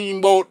 I dream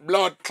about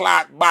blood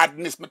clot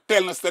badness. I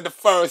tell us that the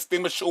first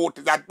thing I shoot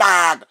is a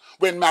dog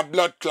when my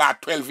blood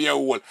clot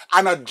 12-year-old.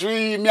 And a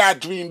dream, I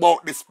dream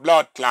about this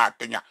blood clot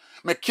thing.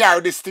 I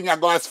carry this thing I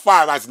go as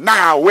far as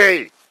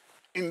Norway.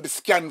 In the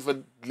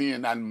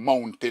Scandinavian and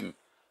mountain.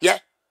 Yeah?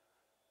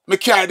 I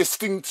carry this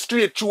thing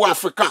straight through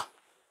Africa.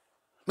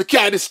 I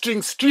carry this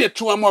thing straight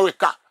through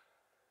America.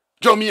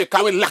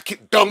 Jamaica will lock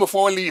it down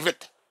before we leave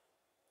it.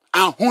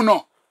 And who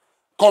know?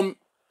 Come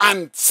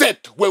and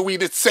set where we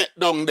did set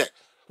down there.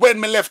 When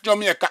me left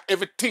Jamaica,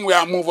 everything where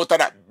I move out of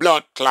that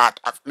blood clot,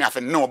 I have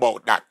to know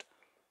about that.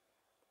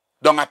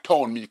 Down a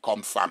town me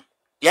come from.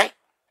 Yeah?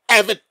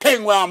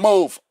 Everything where I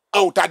move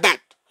out of that,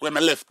 when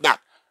me left that,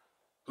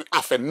 I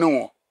have to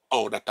know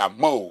how that I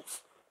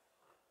move.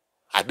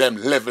 At them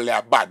level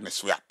of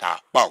badness we are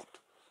talking about.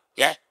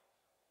 Yeah?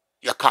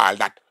 You call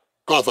that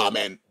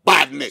government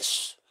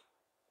badness.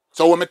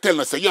 So when me tell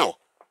you, say, yo,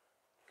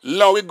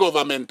 allow the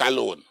government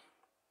alone.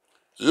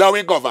 Allow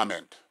the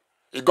government.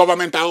 The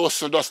government are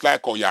also just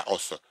like how you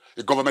hustle.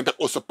 The government are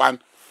also on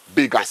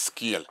bigger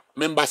scale.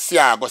 Remember, see,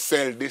 I go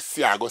sell this,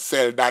 see, I go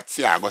sell that,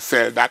 see, I go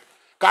sell that.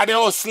 Because they're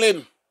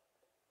hustling.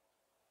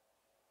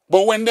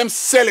 But when them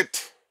sell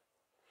it,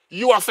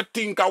 you have to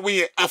think a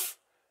way of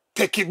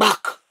take it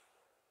back.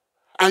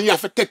 And you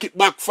have to take it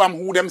back from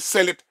who them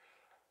sell it.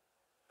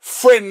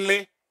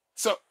 Friendly.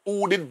 So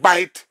who did buy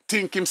it,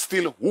 think him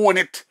still own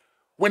it.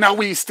 When are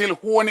we still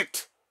own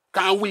it?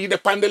 Because we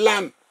depend on the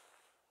land.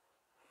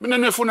 I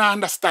don't know if you don't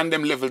understand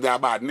them level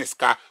of badness.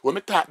 Because when I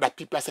talk that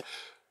people say,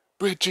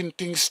 bridging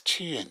things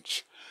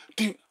change.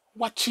 Think,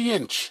 what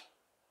change?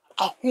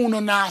 Who no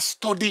not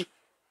study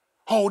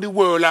how the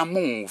world a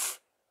move?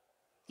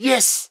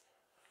 Yes,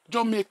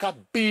 Jamaica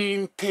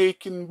being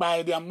taken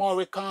by the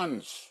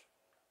Americans.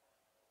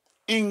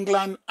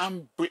 England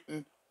and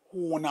Britain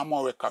own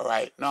America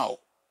right now.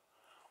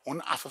 We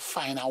have to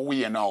find a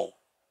way now.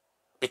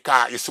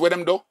 Because you see what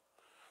them do?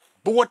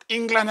 Both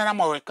England and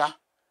America,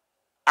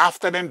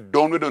 after them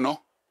done with you,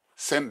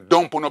 send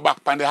dump on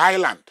back on the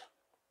island.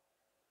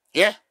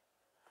 Yeah?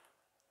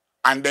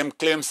 And them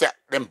claim say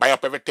them buy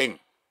up everything.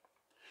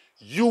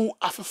 You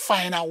have to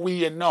find a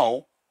way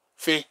now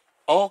for,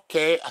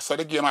 okay, I saw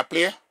the game I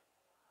play.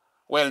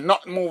 Well,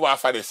 not move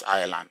off of this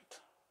island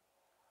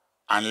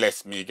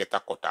unless me get a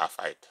cut off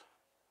it.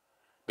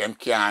 Them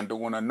can't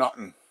do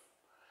nothing.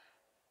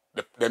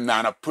 Them not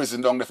in a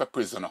prison down there for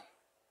prisoner.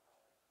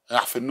 You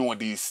have to know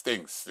these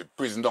things. The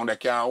prison down there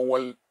can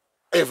hold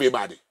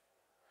everybody.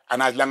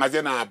 And as long as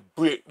you not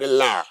break the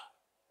law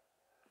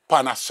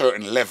upon a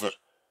certain level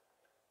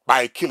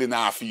by killing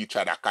off each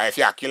other. Because if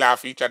you kill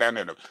off each other,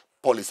 then the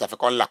police have to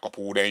come lock up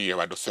who they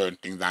here do certain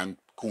things and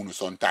cool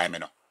some time, you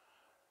know.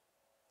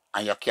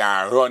 And you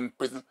can't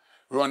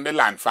run the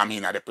land from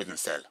in the prison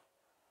cell.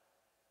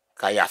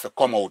 Because you have to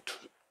come out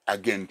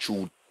again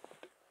through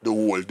the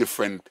whole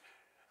different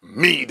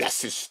media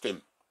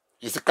system.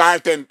 You see,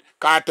 cartel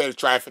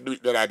try to do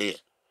it the other day.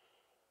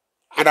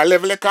 At a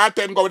level of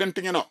cartel go with them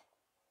thing, you know.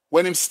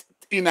 When him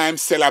in him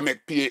cell and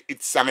make pay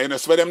it song, you know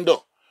what them do?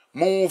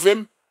 Move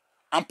him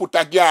and put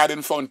a guard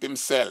in front of him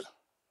cell.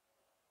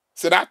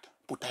 See that?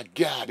 Put a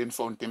guard in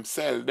front of him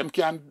cell. Them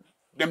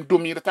do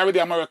me that already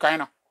America, you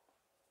know.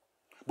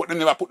 But they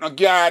never put no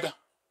guard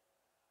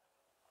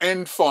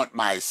in front of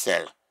my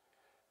cell.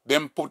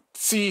 Them put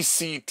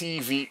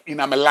CCTV in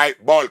my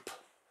light bulb.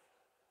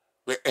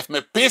 Where if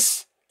me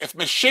piss, if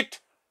me shit,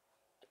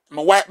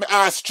 I wipe my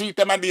ass street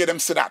them a day, them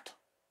see that.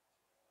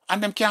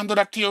 And them can't do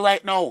that to you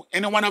right now.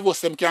 Any one of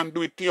us, them can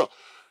do it to you.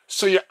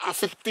 So you have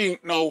to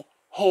think now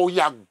how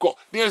you go.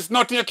 There's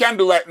nothing you can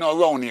do right now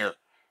around here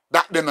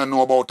that they don't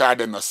know about or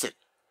they don't see.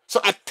 So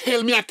I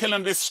tell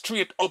them this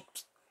straight up.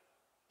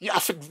 You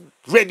have to be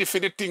ready for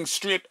the thing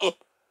straight up.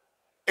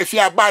 If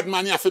you're a bad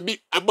man, you have to be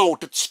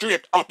about it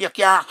straight up. You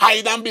can't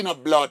hide and be no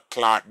blood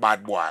clot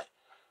bad boy.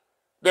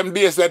 Them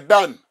days are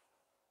done.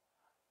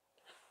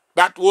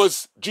 That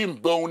was Jim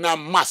Brown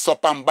and Mass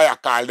Up and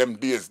Bayakal them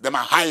days. Them a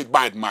hide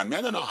bad man.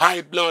 I don't know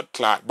hide blood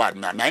clot bad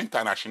man. I'm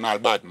international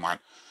bad man.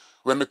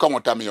 When me come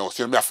out of my house,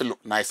 you know, me have to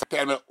look nice.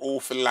 Tell me who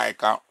feel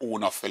like and who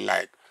not feel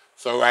like.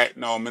 So right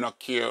now, me not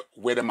care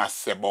what them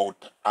say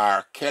about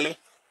R. Kelly.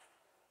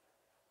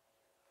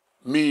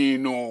 Me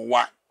know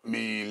what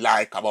me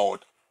like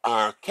about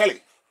R.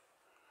 Kelly.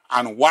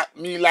 And what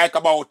me like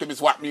about him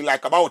is what me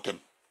like about him.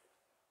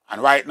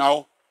 And right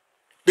now,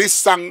 this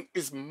song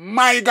is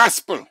my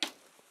gospel.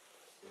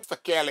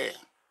 Mr. Kelly,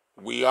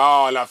 we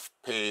all have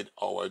paid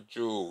our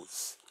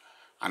dues.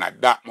 And at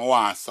that, I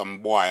want some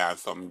boy and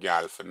some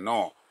girl to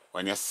know.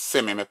 When you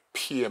see me, I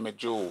pay my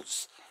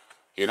dues.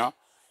 You know?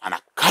 And I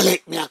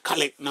collect now.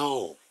 Collect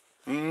now.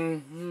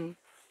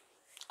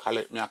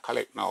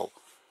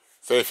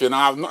 So if you don't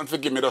have nothing to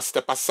give me, just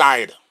step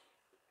aside.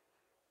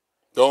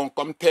 Don't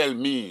come tell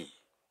me.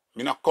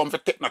 Me not come to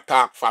take no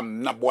talk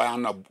from no boy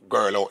and no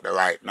girl out there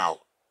right now.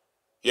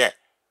 Yeah.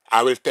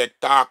 I will take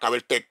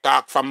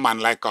talk from man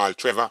like all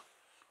Trevor.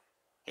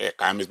 Yeah,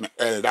 because he's my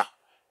elder.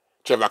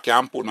 Trevor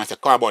can pull me and say,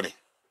 come on, buddy.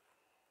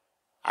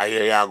 I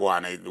hear you go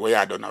on, the way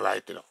I done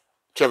right, you know.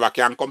 Trevor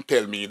can come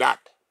tell me that.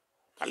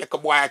 A little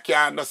boy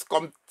can just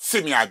come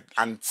see me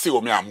and see how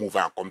me I move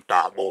and come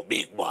talk about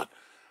big man.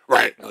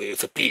 Right now,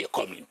 if a pay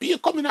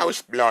coming out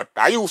with blood.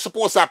 Are you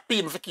supposed to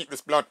pay me to keep this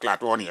blood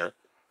clot on here?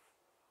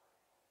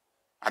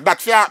 And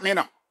that fear me, you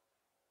know.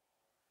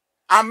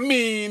 I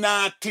mean,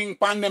 I think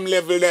on them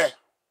level there.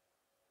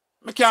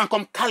 I can't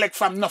come collect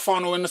from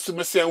nothing when you see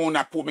me say on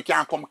that pool. I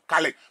can't come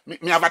collect. Me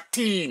have a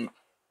team.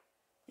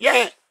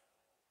 Yeah.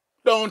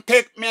 Don't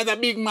take me as a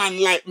big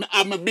man like me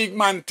have my big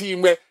man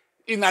team where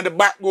in the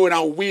background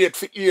and wait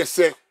for you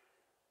say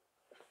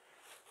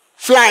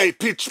fly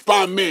pitch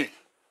for me.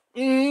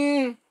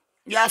 You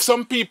have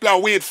some people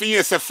that wait for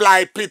you say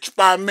fly pitch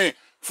for me.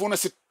 For you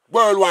see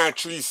World War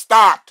III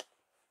start.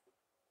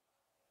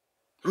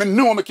 I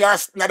know I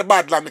can't, not the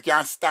bad land I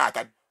can't start.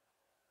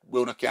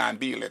 We can't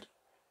deal with it.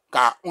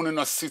 Because I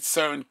don't see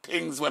certain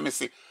things when I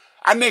see.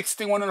 And next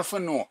thing I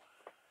don't know.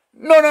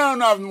 No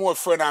have more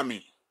friend than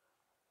me.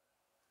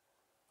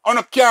 I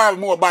don't have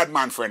more bad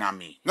man friend than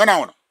me. No. I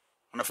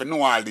don't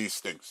know all these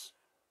things.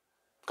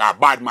 Because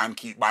bad man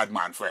keep bad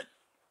man friend.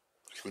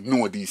 You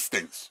know these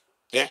things.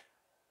 Yeah?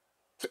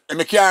 So,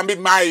 I can't be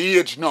my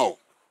age now.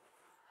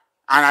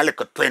 And I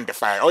look at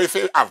 25. Or if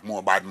you have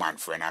more bad man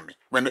friend than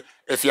me.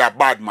 If you're a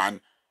bad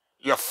man,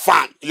 you're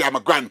my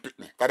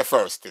grandpitney. That's the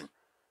first thing.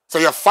 So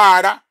your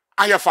father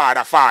and your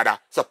father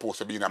supposed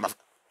to be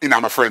in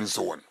my friend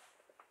zone.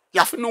 You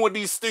have to know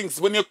these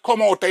things. When you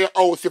come out of your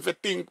house, if you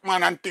think,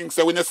 man, and think,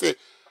 so when you say,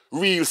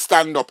 real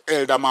stand-up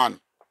elder man,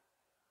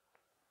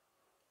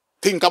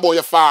 think about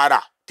your father,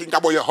 think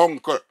about your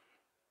uncle,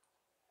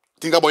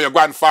 think about your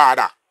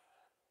grandfather.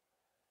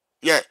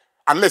 Yeah,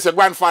 unless your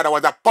grandfather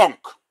was a punk,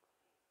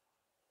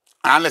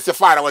 and unless your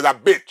father was a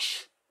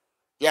bitch.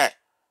 Yeah,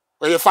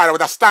 when your father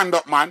was a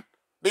stand-up man,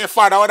 then your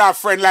father would have a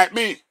friend like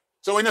me.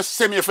 So when you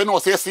see me, if you know,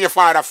 so you see your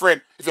father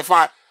friend. If your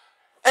father,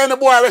 any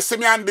boy will see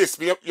me on this,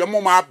 your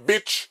mama a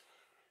bitch,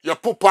 your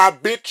papa a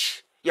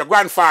bitch, your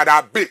grandfather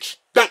a bitch.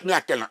 That me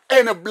I tell you.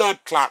 Any blood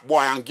clot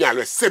boy and girl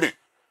will see me.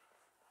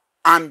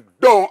 And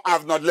don't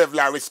have no level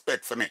of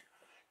respect for me.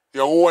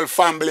 Your whole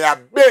family a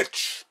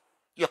bitch.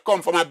 You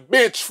come from a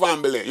bitch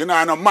family. You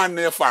know, no man in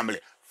your family.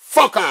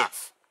 Fuck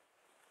off.